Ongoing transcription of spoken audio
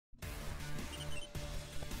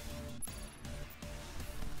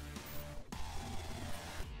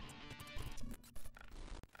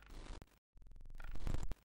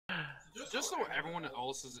just so everyone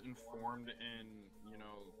else is informed in, you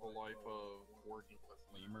know, the life of working with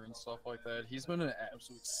Lemur and stuff like that, he's been an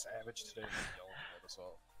absolute savage today and yelling at us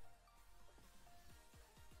all.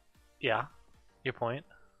 Yeah, your point.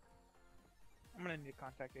 I'm gonna need to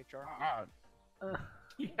contact HR.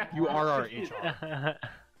 You are our HR.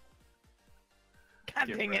 God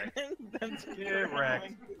dang it! That's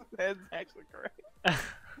wrecked. That's actually correct.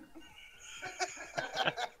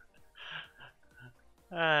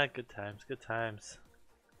 Good times, good times.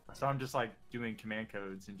 So I'm just like doing command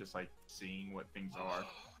codes and just like seeing what things are.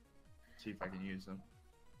 See if I can use them.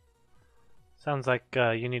 Sounds like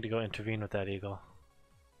you need to go intervene with that eagle.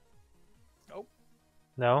 Nope.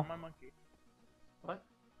 No? My monkey. What?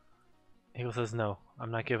 Eagle says no.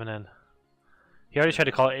 I'm not giving in. He already tried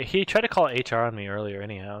to call. He tried to call HR on me earlier,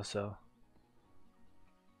 anyhow. So.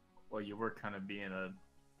 Well, you were kind of being a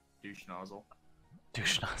douche nozzle.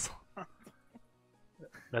 Douche nozzle.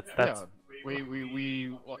 That's. Yeah,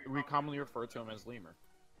 we commonly refer to him as Lemur.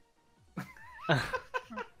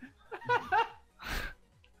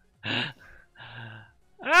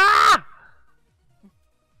 Ah!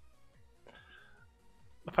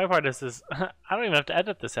 The funny part is I don't even have to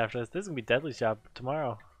edit this after this. This is gonna be Deadly's job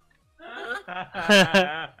tomorrow.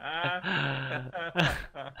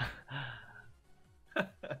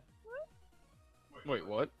 Wait,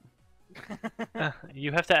 what?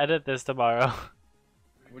 You have to edit this tomorrow.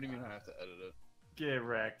 What do you mean I have to edit it? Get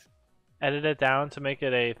wrecked. Edit it down to make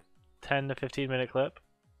it a 10 to 15 minute clip,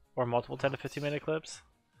 or multiple 10 to 15 minute clips.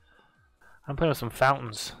 I'm playing with some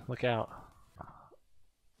fountains. Look out.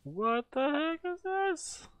 What the heck is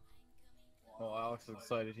this? Well, Alex is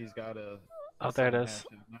excited. He's got a. Oh, there it is.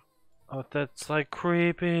 Oh, that's like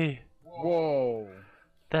creepy. Whoa.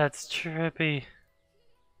 That's trippy.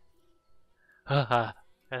 Haha.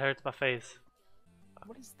 It hurts my face.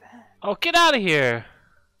 What is that? Oh, get out of here!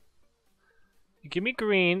 You give me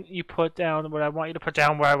green, you put down what I want you to put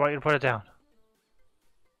down where I want you to put it down.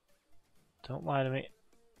 Don't lie to me.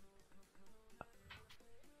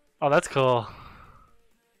 Oh, that's cool.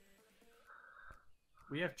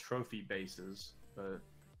 We have trophy bases, but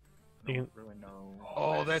I You don't really know.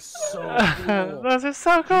 Oh, that's so cool. Those are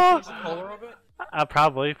so cool. What's the color of it?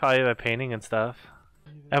 Probably by painting and stuff.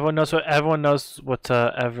 Everyone knows what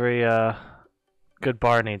every good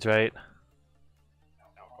bar needs, right?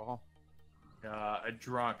 Alcohol. A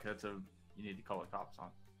drunk. You need to call the cops on.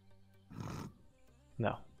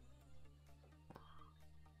 No.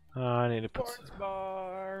 Oh, I need to put. Sports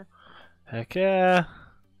bar. Heck yeah.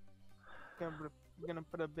 Gonna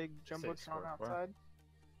put a big jumbotron sports bar. outside.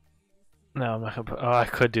 No, I'm not gonna put. Oh, I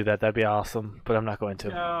could do that. That'd be awesome, but I'm not going to.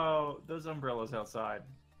 No, those umbrellas outside.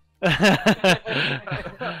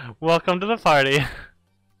 Welcome to the party.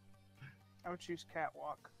 I would choose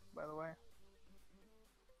catwalk, by the way.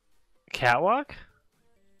 Catwalk?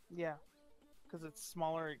 Yeah, because it's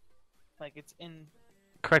smaller. Like it's in.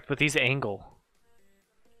 Correct, but these angle.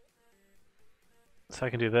 So I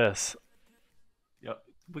can do this. Yep.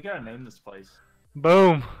 We gotta name this place.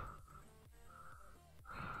 Boom.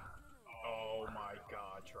 Oh my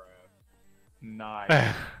god, Trav.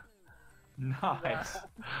 Nice. Nice.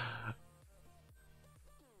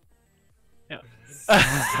 Yeah.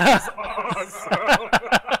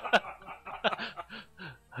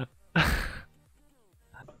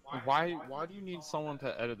 Why do you need someone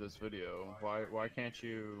to edit this video? Why can't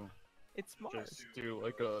you It's smart. just do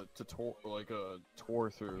like a tour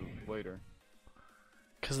through later?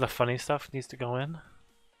 Because the funny stuff needs to go in.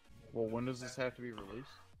 Well, when does this have to be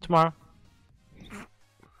released? Tomorrow.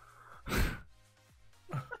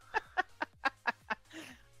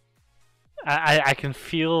 I can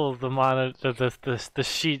feel the monitor, the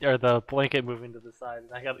sheet or the blanket moving to the side.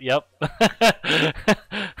 And I got yep. How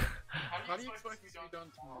do you expect this to be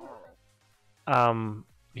done tomorrow?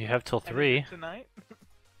 You have till 3. Tonight.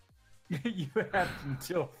 You have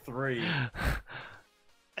until 3.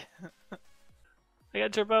 I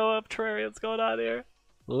got turbo up, Terraria. What's going on here?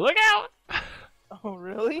 Look out! Oh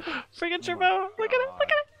really? Freaking turbo! Look at it! Look at it! Look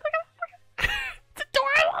at it! Look at it! It's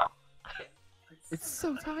adorable! It's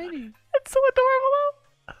so tiny. It's so adorable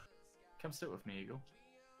though. Come sit with me, Eagle.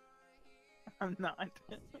 I'm not.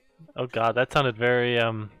 Oh god, that sounded very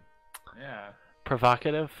Yeah.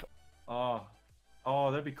 provocative. Oh,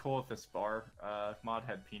 that'd be cool if this bar, if Mod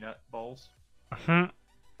had peanut bowls. Mhm.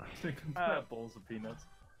 Bowls of peanuts.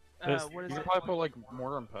 What is You it? could probably put like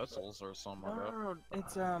mortar and pestles or something like that. No,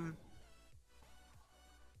 it's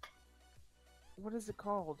What is it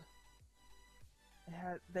called?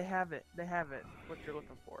 They have it. They have it. What you're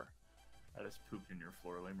looking for? I just pooped in your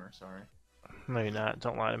floor, Lemur. Sorry. Maybe not.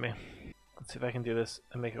 Don't lie to me. Let's see if I can do this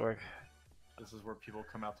and make it work. This is where people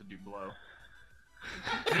come out to do blow.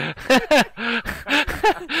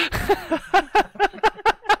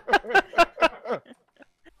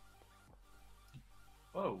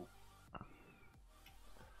 Whoa.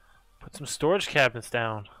 Put some storage cabinets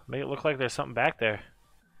down. Make it look like there's something back there.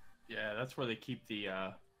 Yeah, that's where they keep the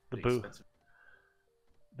boo. expensive-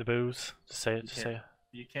 The booze. Just say it. You Just say it. can't-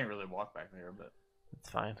 You can't really walk back there, but It's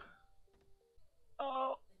fine.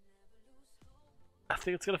 Oh. I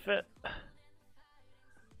think it's gonna fit.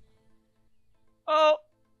 Oh!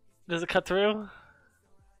 Does it cut through?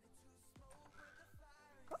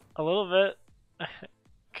 A little bit.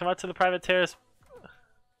 Come out to the private terrace.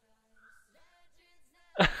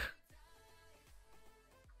 Look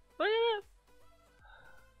at it!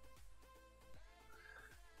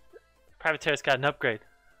 Private terrace got an upgrade.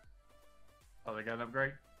 oh, they got an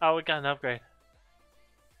upgrade. Oh, we got an upgrade.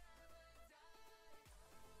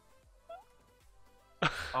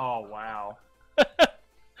 Oh wow.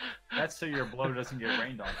 That's so your blow doesn't get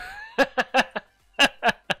rained on.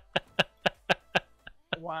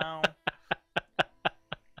 Wow.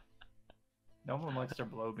 No one likes their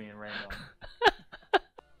blow being rained on.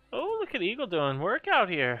 Oh, look at Eagle doing work out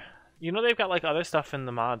here. You know they've got like other stuff in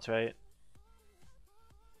the mods, right?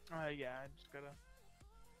 Yeah, I just gotta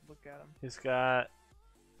look at them. He's got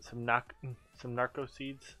some narco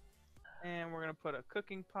seeds. And we're gonna put a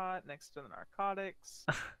cooking pot next to the narcotics.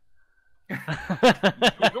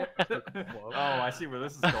 Oh, I see where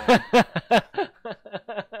this is going.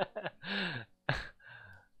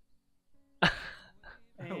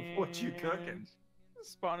 What you cooking?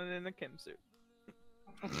 Spawn it in a Kim suit.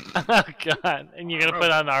 Oh god! And you're gonna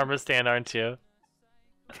put on armor stand, aren't you?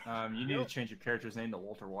 You need to change your character's name to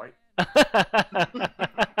Walter White I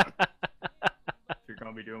if you're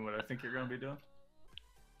gonna be doing what I think you're gonna be doing.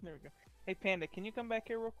 There we go. Hey Panda, can you come back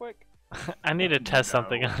here real quick? need to test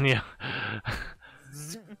something No. on you.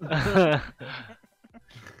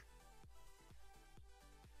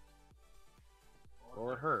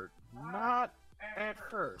 Or hurt. Not at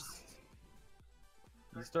first.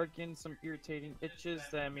 You start getting some irritating itches,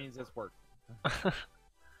 that means it's working. That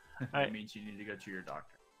Alright. means you need to go to your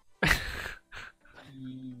doctor.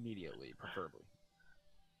 Immediately, preferably.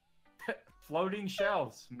 Floating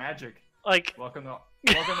shelves, magic. Like, Welcome to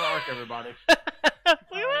Ark, everybody. look at that,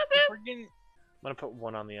 If man. we're getting... I'm gonna put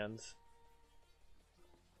one on the ends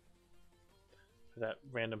for that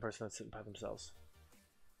random person that's sitting by themselves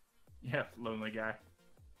Yeah, lonely guy.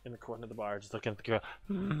 in the corner of the bar, just looking at the girl.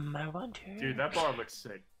 I want her. Dude, that bar looks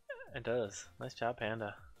sick. It does. Nice job,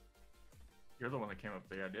 Panda. You're the one that came up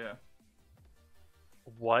with the idea.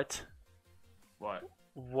 What? What?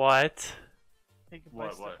 What? You can What,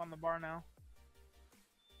 place stuff what? on the bar now.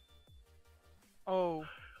 Oh.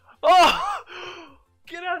 Oh!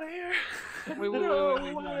 Get out of here! Wait, No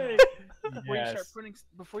wait. way. Before you start putting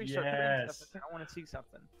putting stuff Yes. in, I want to see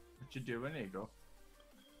something. What you doing, Eagle?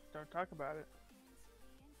 Don't talk about it.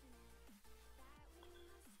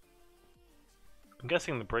 I'm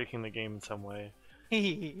guessing they're breaking the game in some way.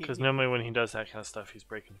 Because normally when he does that kind of stuff, he's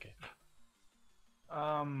breaking the game.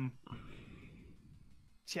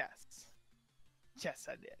 Yes. Yes,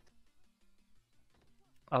 I did.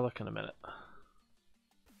 I'll look in a minute.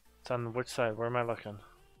 It's on which side? Where am I looking?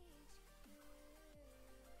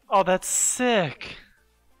 Oh, that's sick!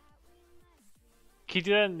 Can you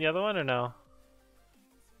do that in the other one or no?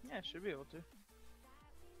 Yeah, I should be able to.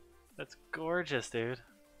 That's gorgeous, dude.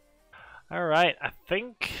 Alright, I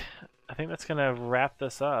think that's gonna wrap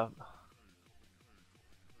this up.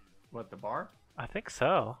 What, the bar? I think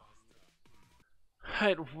so.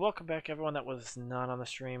 Alright, welcome back everyone that was not on the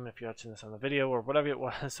stream, if you're watching this on the video or whatever it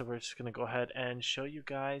was. So we're just going to go ahead and show you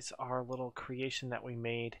guys our little creation that we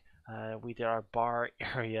made. We did our bar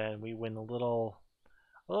area and we went a little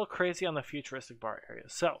crazy on the futuristic bar area.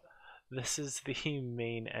 So this is the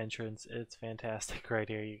main entrance. It's fantastic right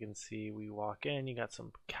here. You can see we walk in, you got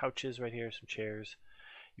some couches right here, some chairs.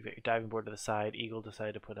 You've got your diving board to the side. Eagle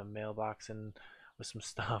decided to put a mailbox in with some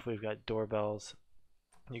stuff. We've got doorbells.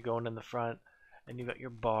 You're going in the front. And you've got your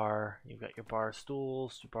bar, you've got your bar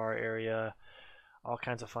stools, your bar area, all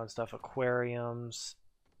kinds of fun stuff, aquariums,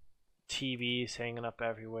 TVs hanging up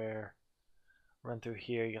everywhere. Run through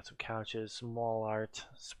here, you got some couches, some wall art,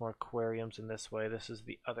 some more aquariums in this way. This is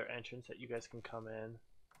the other entrance that you guys can come in.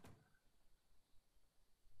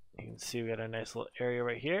 You can see we got a nice little area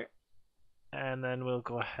right here. And then we'll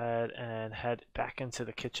go ahead and head back into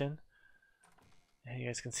the kitchen. And you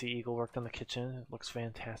guys can see Eagle worked on the kitchen. It looks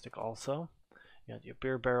fantastic also. You got your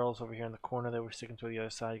beer barrels over here in the corner that we're sticking to the other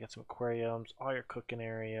side. You got some aquariums, all your cooking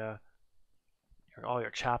area, all your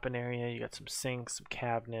chopping area. You got some sinks, some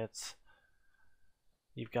cabinets.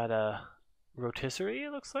 You've got a rotisserie,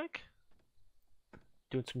 it looks like.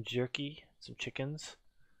 Doing some jerky, some chickens.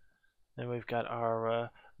 Then we've got our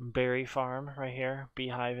berry farm right here,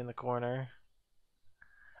 beehive in the corner.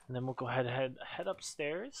 And then we'll go ahead and head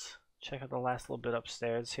upstairs. Check out the last little bit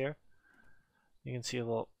upstairs here. You can see a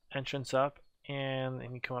little entrance up, and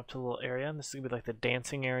then you come up to a little area. And this is gonna be like the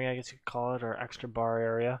dancing area, I guess you could call it, or extra bar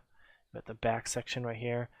area. Got the back section right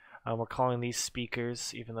here. We're calling these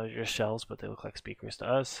speakers, even though they're just shelves, but they look like speakers to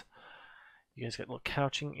us. You guys got a little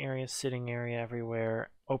couching area, sitting area everywhere,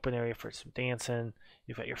 open area for some dancing.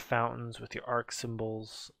 You've got your fountains with your arc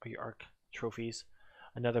symbols, or your arc trophies.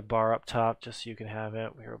 Another bar up top, just so you can have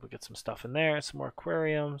it. We're able to get some stuff in there, some more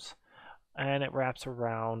aquariums. And it wraps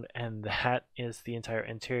around, and that is the entire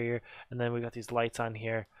interior. And then we got these lights on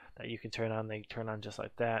here that you can turn on. They turn on just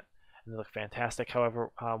like that, and they look fantastic.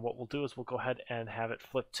 However, what we'll do is we'll go ahead and have it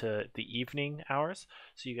flip to the evening hours,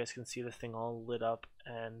 so you guys can see this thing all lit up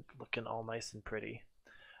and looking all nice and pretty.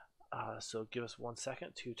 So give us 1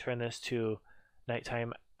 second to turn this to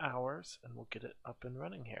nighttime hours, and we'll get it up and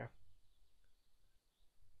running here.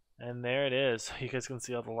 And there it is. You guys can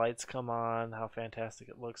see all the lights come on, how fantastic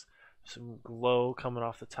it looks. Some glow coming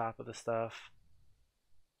off the top of the stuff.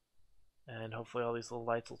 And hopefully all these little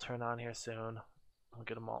lights will turn on here soon. I'll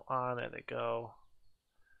get them all on. There they go.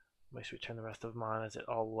 Make sure we turn the rest of them on as it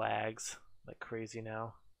all lags like crazy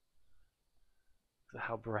now. Look at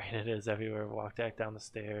how bright it is everywhere. Walk back down the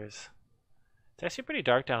stairs. It's actually pretty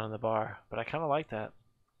dark down in the bar, but I kind of like that.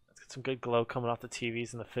 It's got some good glow coming off the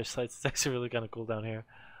TVs and the fish lights. It's actually really kind of cool down here.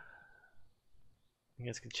 You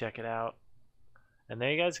guys can check it out. And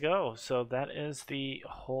there you guys go. So that is the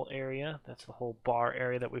whole area. That's the whole bar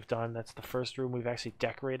area that we've done. That's the first room we've actually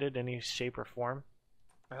decorated in any shape or form.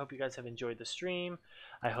 I hope you guys have enjoyed the stream.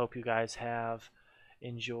 I hope you guys have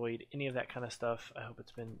enjoyed any of that kind of stuff. I hope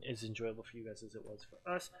it's been as enjoyable for you guys as it was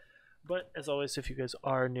for us. But as always, if you guys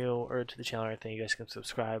are new or to the channel or anything, you guys can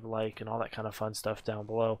subscribe, like, and all that kind of fun stuff down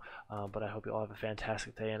below. But I hope you all have a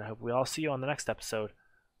fantastic day, and I hope we all see you on the next episode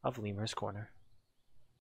of Lemur's Corner.